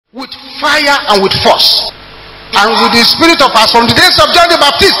fire and with force, and with the spirit of us from the days of John the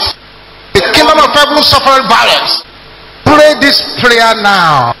Baptist. The kingdom of heaven suffered violence. Pray this prayer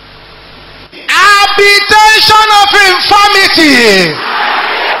now. Habitation of infirmity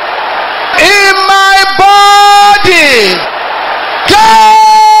in my body,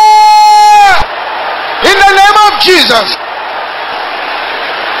 in the name of Jesus.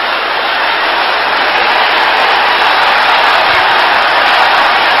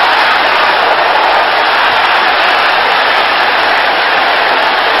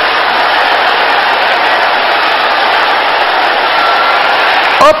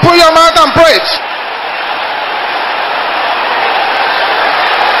 Open your mouth and pray it.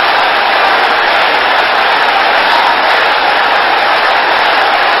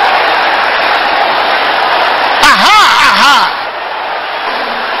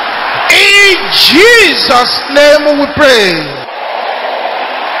 In Jesus' name we pray.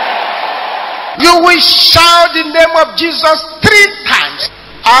 You will shout the name of Jesus 3 times,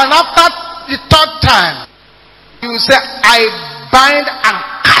 and after the 3rd time, you will say, I bind and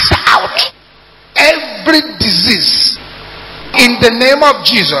cast out every disease in the name of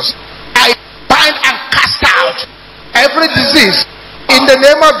Jesus. I bind and cast out every disease in the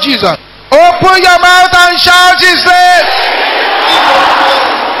name of Jesus. Open your mouth and shout his name.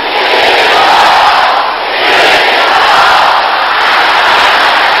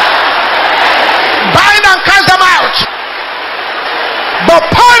 Bind and cast them out. But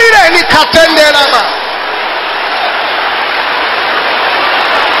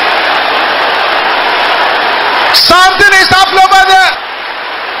something is happening over there.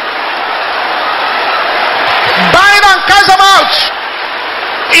 Bind and cast them out.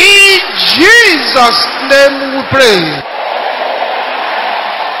 In Jesus' name we pray.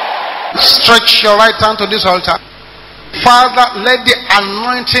 Stretch your right hand to this altar. Father, let the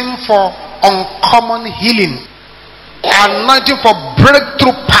anointing for uncommon healing, anointing for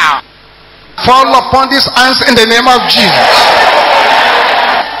breakthrough power, fall upon these hands in the name of Jesus.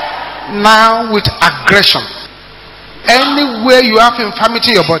 Now with aggression, anywhere you have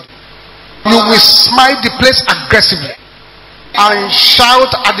infirmity in your body, you will smite the place aggressively and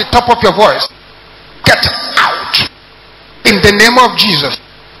shout at the top of your voice, get out in the name of Jesus.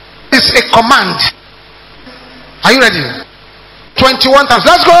 It's a command. Are you ready? 21 times.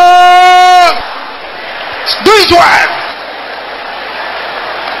 Let's go. Do it well.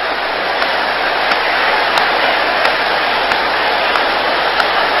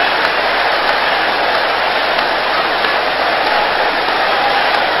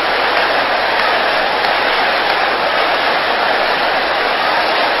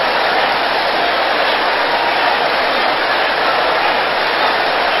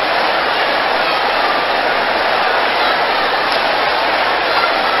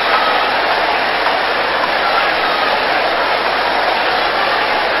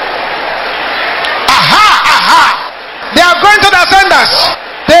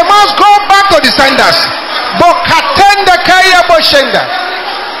 They must go back to the senders.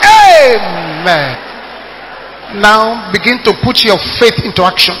 Amen. Now begin to put your faith into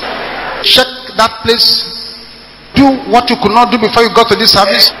action. Check that place. Do what you could not do before you got to this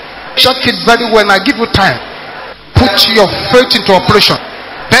service. Check it very well. I give you time. Put your faith into operation.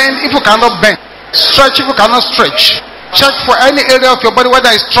 Bend if you cannot bend. Stretch if you cannot stretch. Check for any area of your body where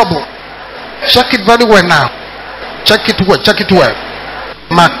there is trouble. Check it very well now. Check it well. Check it well.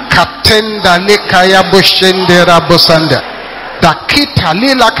 Makatenda lekaya boshendera bosanda. Dakita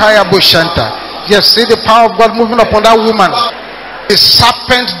lila kaya boshanta. Yes, see the power of God moving upon that woman. The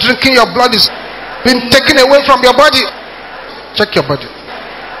serpent drinking your blood is being taken away from your body. Check your body.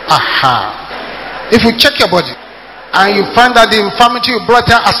 Aha. If you check your body and you find that the infirmity you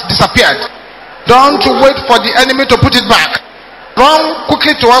brought here has disappeared, don't wait for the enemy to put it back. Run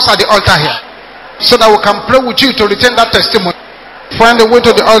quickly to us at the altar here, so that we can pray with you to retain that testimony. Find a way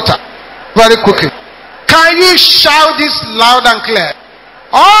to the altar very quickly. Can you shout this loud and clear?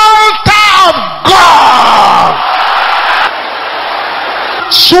 Altar of God,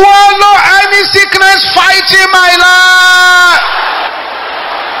 swallow any sickness fighting my life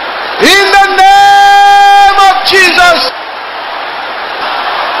in the name of Jesus.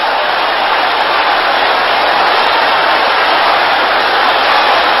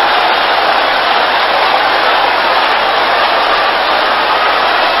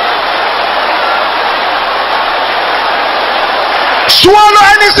 Swallow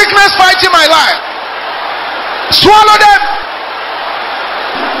any sickness fighting my life. Swallow them.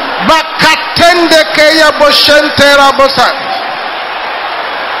 Bakatende keya boshentera bosa.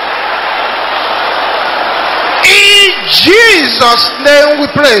 In Jesus' name we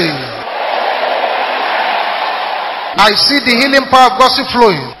pray. I see the healing power of God still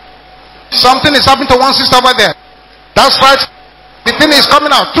flowing. Something is happening to one sister over there. That's right. The thing is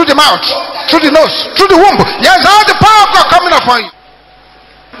coming out through the mouth, through the nose, through the womb. Yes, all the power of God coming upon you.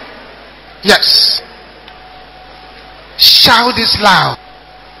 Yes. Shout this loud.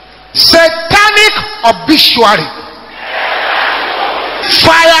 Satanic obituary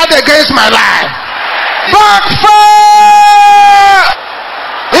fired against my life. Backfire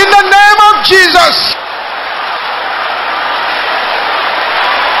in the name of Jesus.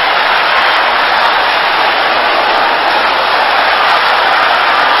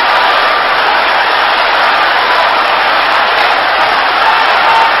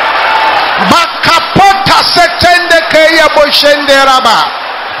 Bakapota setende kaya boshende raba.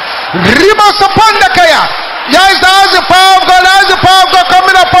 Riba sapanda kaya. Yes, that's the power of God. That's the power of God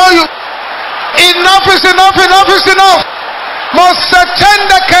coming upon you. Enough is enough. Enough is enough.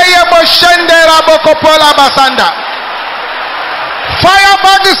 Mosetende kaya boshende raba kopola basanda. Fire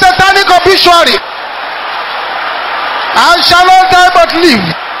back the satanic obituary. I shall not die but live.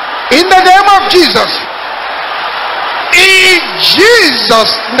 In the name of Jesus. In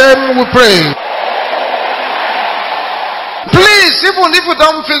Jesus' name we pray. Please, even if you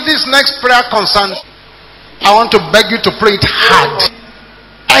don't feel this next prayer concern, I want to beg you to pray it hard.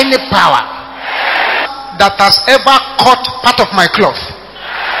 Any power that has ever caught part of my cloth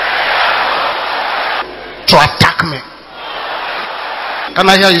to attack me. Can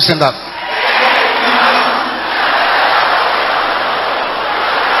I hear you saying that?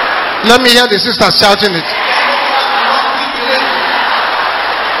 Let me hear the sisters shouting it.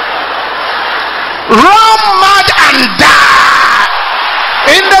 Run mad and die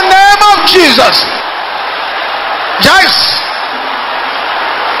in the name of Jesus. Yes.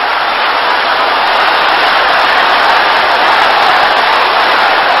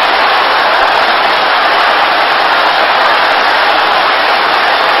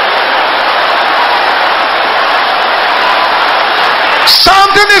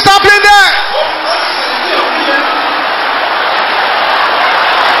 Something is happening there.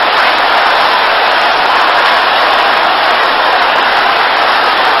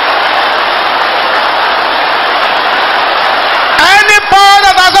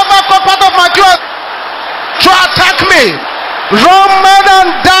 Part of my cloth to attack me, run mad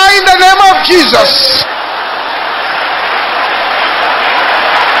and die in the name of Jesus.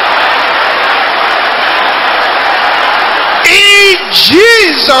 In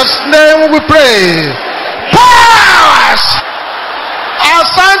Jesus' name we pray. Powers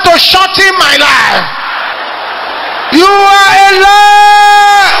assigned to shorten my life, you are a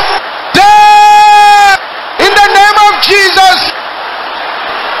liar. Die in the name of Jesus.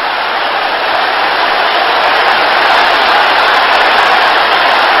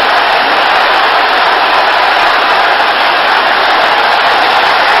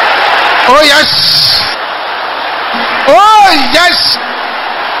 Oh yes. Oh yes.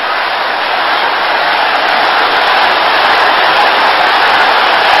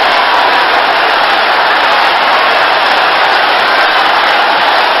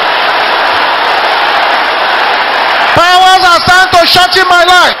 Powers are sent to shorten my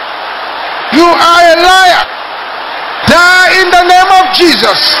life. You are a liar. Die in the name of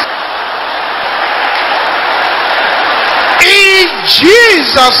Jesus. In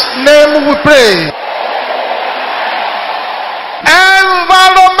Jesus' name we pray.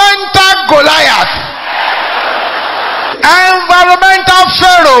 Environmental Goliath. Environmental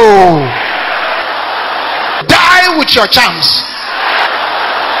Pharaoh. Die with your charms.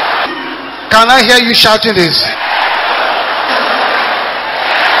 Can I hear you shouting this?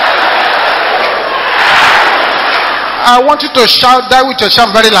 I want you to shout die with your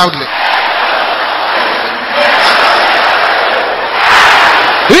charm very loudly.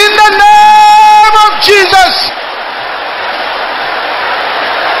 In the name of Jesus.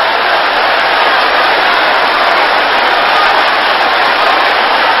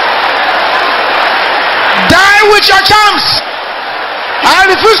 Die with your charms. I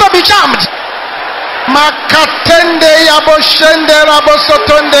refuse to be charmed. Makatende yabo shende rabo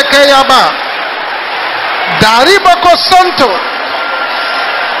sotonde keyaba. Dariboko sonto.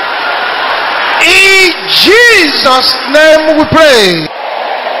 In Jesus' name we pray.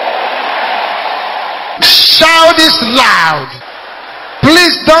 Shout this loud.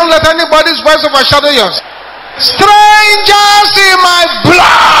 Please don't let anybody's voice overshadow yours. Strangers in my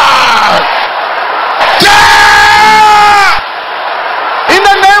blood. Die! In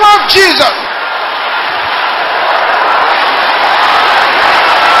the name of Jesus.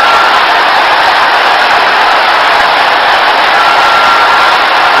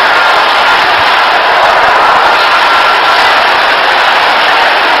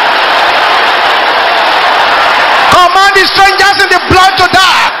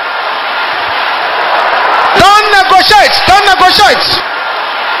 Amalekites,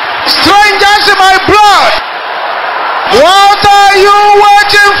 strangers in my blood, what are you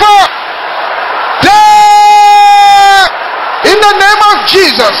waiting for? Die in the name of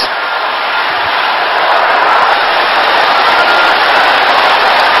Jesus.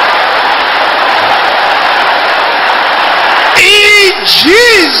 In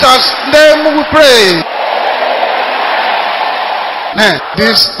Jesus' name we pray.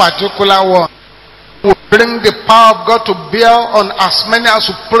 This particular one will bring the power of God to bear on as many as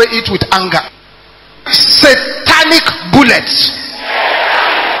who pray it with anger. Satanic bullets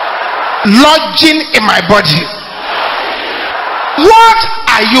lodging in my body. What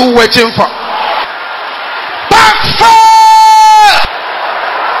are you waiting for? Backfire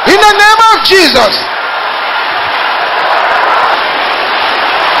in the name of Jesus.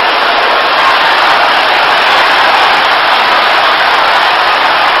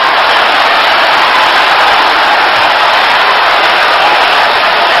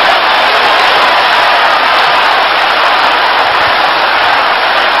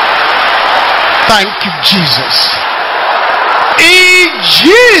 Thank you, Jesus. In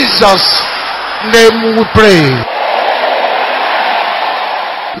Jesus' name we pray.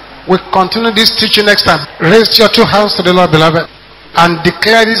 We continue this teaching next time. Raise your two hands to the Lord, beloved, and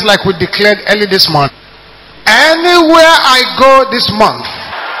declare this like we declared early this month. Anywhere I go this month,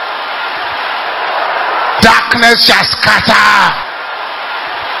 darkness shall scatter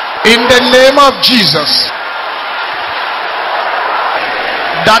in the name of Jesus.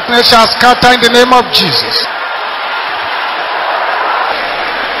 Darkness shall scatter in the name of Jesus.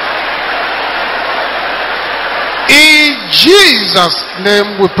 In Jesus'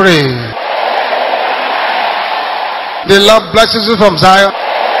 name we pray. The Lord blesses you from Zion.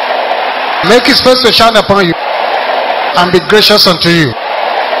 Make his face to shine upon you and be gracious unto you.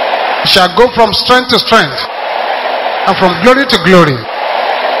 You shall go from strength to strength and from glory to glory.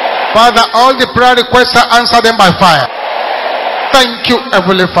 Father, all the prayer requests are answered them by fire. Thank you,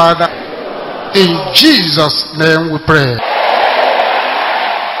 Heavenly Father. In Jesus' name we pray.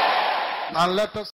 And let us